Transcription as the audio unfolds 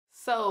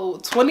So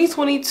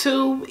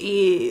 2022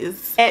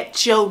 is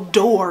at your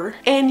door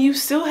and you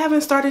still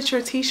haven't started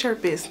your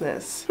t-shirt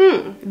business.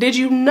 Did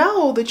you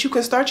know that you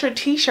can start your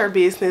t-shirt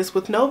business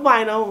with no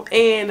vinyl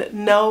and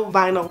no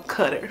vinyl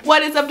cutter?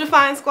 What is up,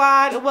 Define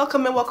Squad?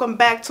 Welcome and welcome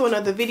back to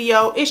another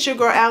video. It's your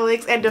girl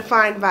Alex at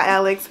Defined by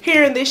Alex.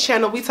 Here in this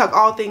channel we talk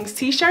all things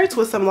t-shirts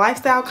with some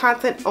lifestyle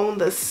content on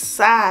the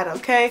side,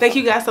 okay? Thank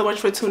you guys so much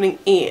for tuning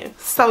in.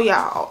 So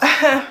y'all,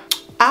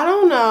 I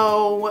don't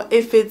know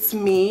if it's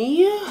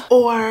me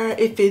or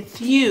if it's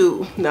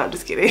you. No, I'm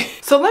just kidding.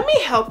 So let me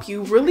help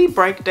you really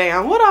break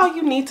down what all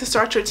you need to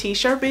start your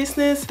t-shirt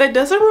business that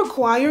doesn't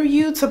require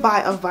you to buy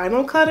a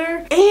vinyl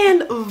cutter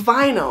and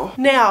vinyl.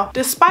 Now,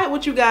 despite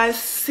what you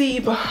guys see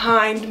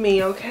behind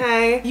me,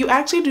 okay, you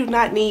actually do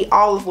not need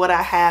all of what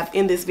I have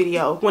in this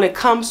video when it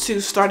comes to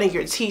starting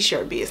your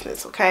t-shirt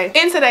business, okay?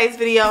 In today's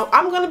video,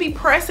 I'm gonna be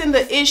pressing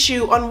the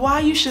issue on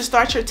why you should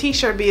start your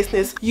t-shirt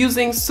business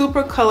using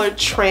super colored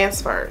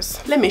transfer.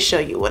 Let me show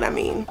you what I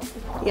mean.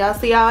 Y'all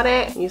see all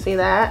that? You see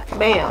that?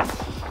 Bam.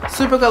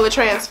 Super color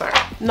transfer.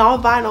 No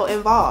vinyl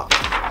involved.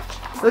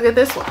 Look at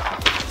this one.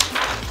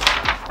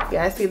 You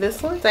guys see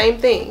this one? Same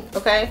thing,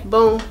 okay?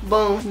 Boom,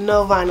 boom,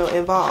 no vinyl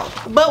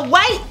involved. But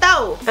wait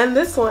though! And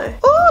this one,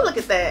 ooh, look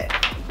at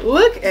that.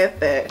 Look at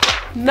that.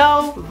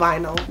 No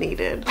vinyl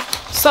needed.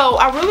 So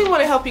I really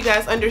want to help you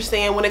guys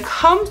understand when it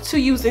comes to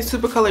using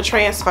super color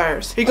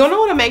transfers, you're going to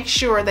want to make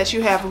sure that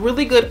you have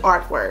really good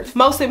artwork.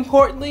 Most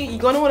importantly, you're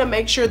going to want to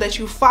make sure that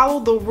you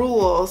follow the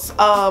rules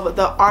of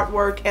the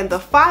artwork and the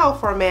file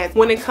format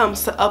when it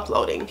comes to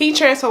uploading. Heat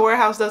Transfer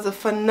Warehouse does a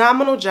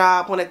phenomenal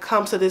job when it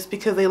comes to this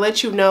because they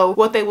let you know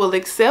what they will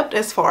accept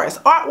as far as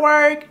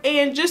artwork,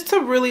 and just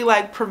to really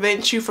like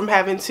prevent you from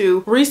having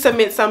to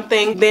resubmit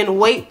something, then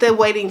wait the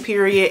waiting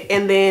period,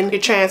 and then your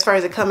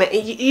transfers are coming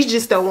and you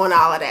just don't want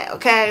all of that,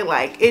 okay?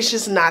 Like, it's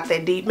just not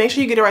that deep. Make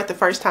sure you get it right the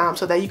first time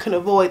so that you can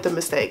avoid the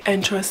mistake.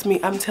 And trust me,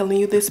 I'm telling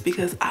you this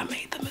because I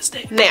made the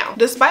mistake. Now,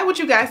 despite what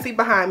you guys see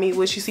behind me,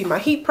 which you see my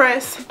heat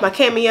press, my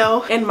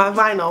cameo, and my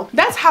vinyl,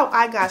 that's how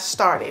I got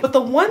started. But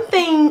the one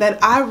thing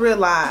that I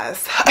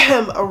realized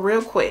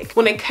real quick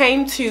when it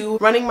came to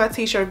running my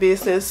t-shirt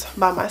business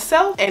by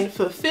myself and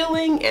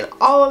fulfilling and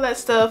all of that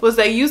stuff was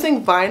that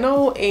using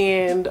vinyl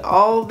and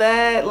all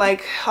that,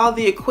 like all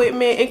the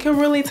equipment, it can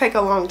really take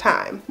a long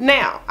time.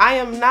 Now, I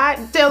am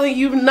not telling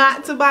you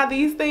not to buy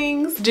these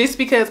things just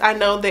because I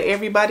know that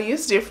everybody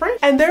is different,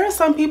 and there are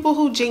some people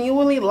who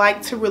genuinely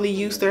like to really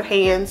use their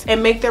hands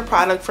and make their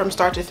product from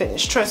start to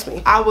finish. Trust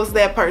me, I was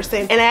that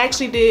person, and it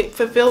actually did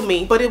fulfill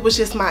me, but it was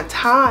just my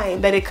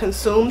time that it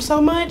consumed so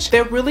much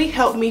that really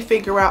helped me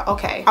figure out,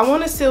 okay, I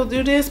want to still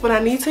do this, but I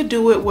need to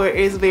do it where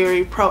it's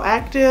very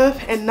proactive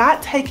and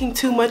not taking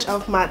too much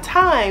of my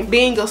time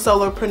being a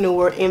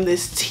solopreneur in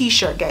this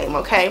t-shirt game,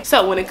 okay?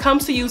 So when it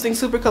comes to using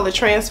super color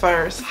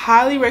transfers,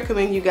 highly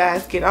recommend you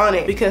guys get on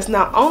it, because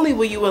not only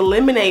will you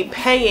eliminate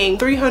paying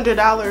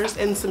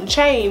 $300 and some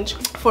change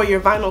for your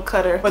vinyl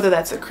cutter, whether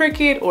that's a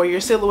Cricut or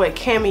your Silhouette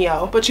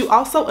Cameo, but you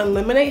also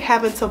eliminate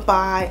having to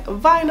buy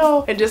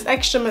vinyl and just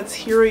extra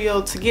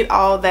material to get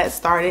all that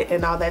started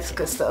and all that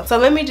good stuff. So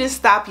let me just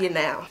stop you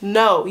now.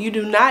 No, you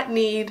do not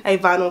need a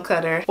vinyl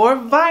cutter or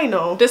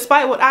vinyl.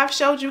 Despite what I've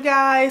showed you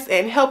guys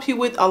and helped you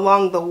with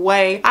along the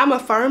way, I'm a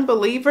firm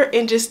believer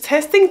in just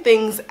testing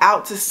things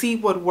out to see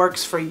what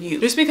works for you.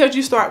 Just because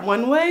you start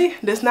one way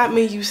does not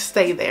mean you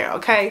stay there,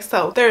 okay?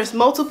 So there's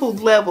multiple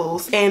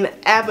levels and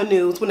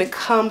avenues when it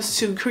comes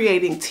to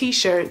creating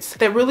t-shirts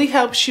that really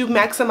helps you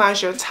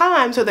maximize your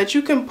time so that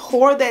you can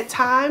pour that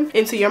time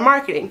into your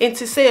marketing,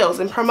 into sales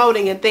and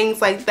promoting and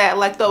things like that,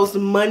 like those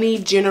money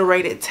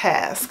generated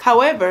tasks.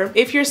 However,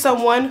 if you're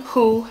someone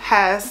who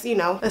has, you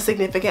know, a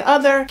significant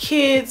other,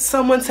 kids,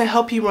 someone to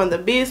help you run the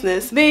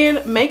business,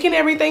 then making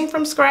everything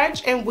from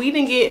scratch and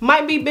weeding it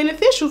might be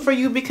beneficial for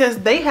you because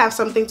they have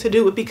something to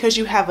do with, because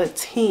you have a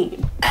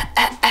team.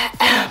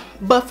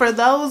 But for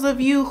those of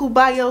you who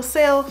by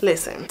yourself,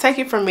 listen, take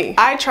it from me.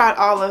 I tried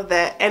all of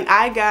that and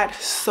I got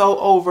so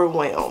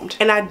overwhelmed.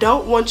 And I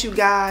don't want you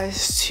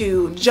guys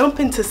to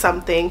jump into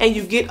something and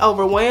you get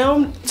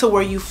overwhelmed to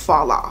where you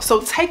fall off.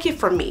 So take it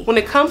from me. When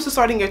it comes to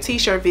starting your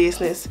t-shirt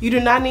business, you do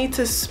not need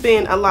to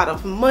spend a lot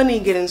of money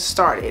getting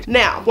started.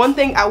 Now, one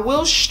thing I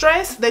will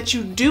stress that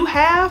you do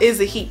have is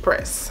a heat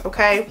press,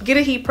 okay? Get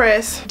a heat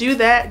press, do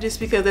that just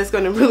because that's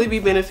gonna really be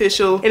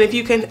beneficial. And if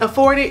you can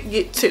afford it,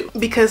 get two.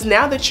 Because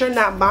now that you're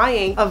not buying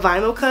a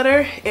vinyl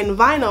cutter and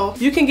vinyl,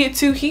 you can get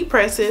two heat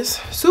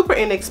presses, super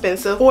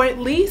inexpensive, or at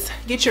least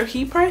get your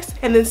heat press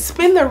and then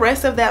spend the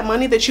rest of that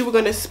money that you were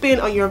going to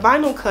spend on your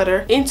vinyl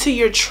cutter into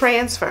your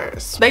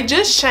transfers. They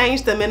just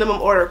changed the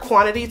minimum order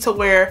quantity to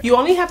where you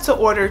only have to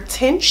order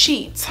 10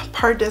 sheets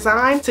per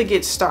design to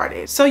get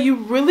started. So you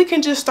really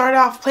can just start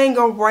off playing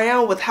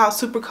around with how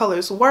super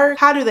colors work,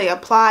 how do they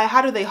apply,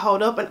 how do they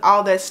hold up, and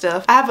all that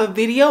stuff. I have a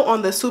video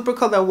on the super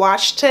color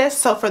wash test,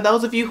 so for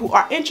those of you who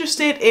are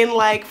interested in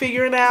like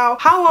figuring out now.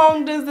 How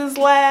long does this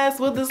last?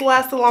 Will this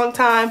last a long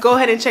time? Go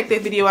ahead and check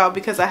that video out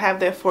because I have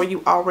that for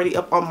you already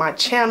up on my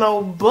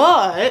channel.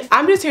 But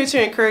I'm just here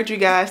to encourage you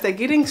guys that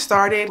getting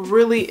started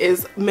really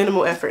is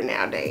minimal effort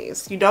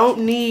nowadays. You don't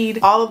need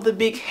all of the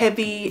big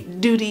heavy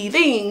duty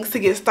things to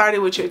get started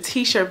with your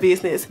t-shirt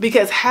business,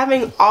 because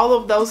having all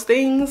of those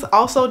things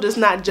also does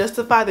not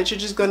justify that you're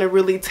just going to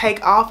really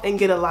take off and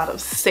get a lot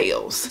of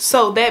sales.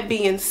 So that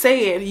being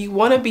said, you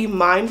want to be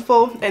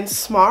mindful and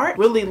smart.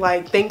 Really,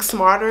 like, think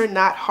smarter,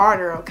 not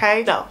harder,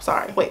 okay? No,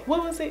 sorry. Wait,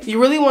 what was it? You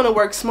really want to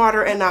work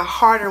smarter and not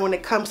harder when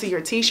it comes to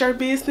your t-shirt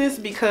business,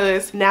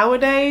 because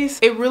nowadays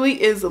it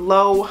really is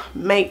low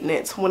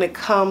maintenance when it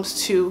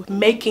comes to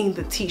making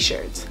the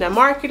t-shirts. Now,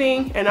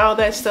 marketing and all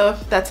that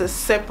stuff, that's a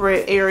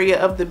separate area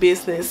of the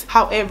business.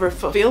 However,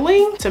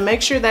 fulfilling, to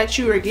make sure that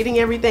you are getting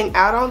everything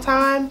out on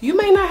time, you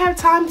may not have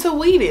time to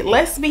weed it.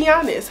 Let's be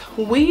honest.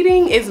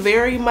 Weeding is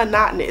very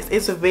monotonous.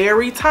 It's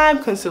very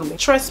time consuming.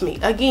 Trust me,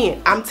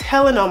 again, I'm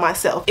telling on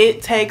myself,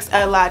 it takes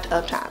a lot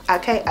of time.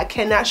 Okay, I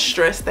cannot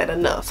stress that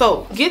enough.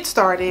 So get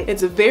started.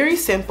 It's very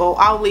simple.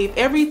 I'll leave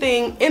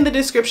everything in the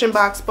description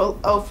box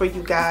below for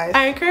you guys.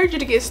 I encourage you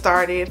to get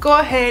started. Go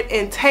ahead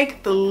and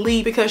take the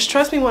leap, because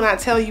trust me when I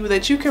tell you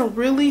that you can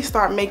really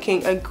start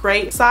making a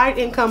great side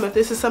income if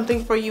this is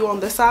something for you on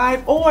the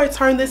side, or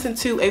turn this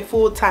into a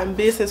full-time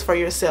business for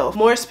yourself.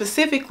 More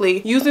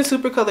specifically, using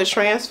supercolor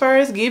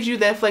transfers gives you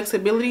that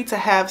flexibility to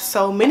have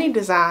so many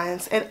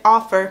designs and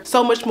offer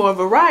so much more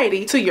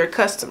variety to your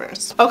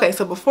customers. Okay,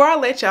 so before I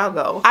let y'all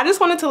go, I just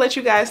wanted to let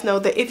you guys know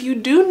that if you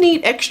do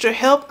need extra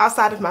help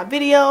outside of my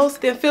videos,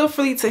 then feel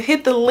free to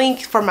hit the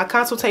link for my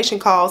consultation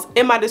calls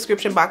in my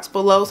description box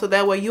below, so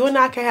that way you and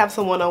I can have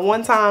some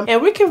one-on-one time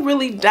and we can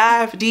really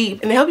dive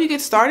deep and help you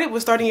get started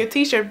with starting your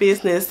t-shirt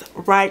business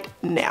right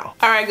now.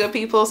 All right, good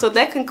people, so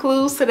that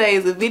concludes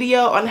today's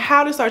video on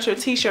how to start your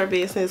t-shirt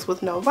business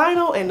with no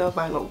vinyl and no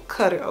vinyl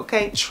cutter.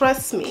 Okay,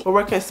 trust me, we're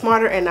working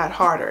smarter and not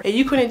harder, and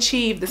you can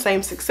achieve the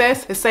same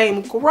success, the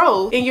same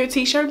growth in your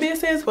t-shirt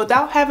business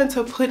without having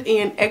to put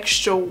in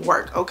extra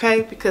work.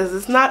 Okay, because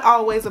it's not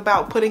always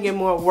about putting in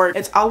more work.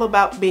 It's all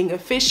about being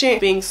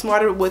efficient, being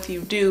smarter with what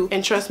you do.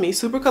 And trust me,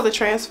 supercolor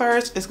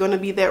transfers is going to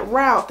be that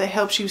route that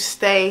helps you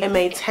stay and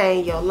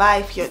maintain your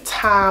life, your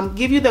time,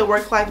 give you the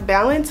work-life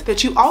balance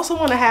that you also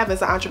want to have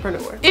as an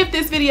entrepreneur. If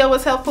this video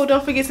was helpful,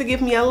 don't forget to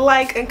give me a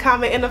like and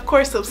comment, and of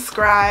course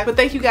subscribe. But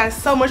thank you guys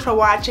so much for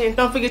watching.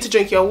 Don't forget to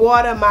drink your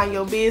water, mind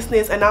your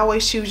business, and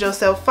always choose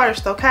yourself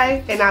first,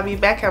 okay? And I'll be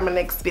back on my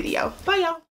next video. Bye, y'all.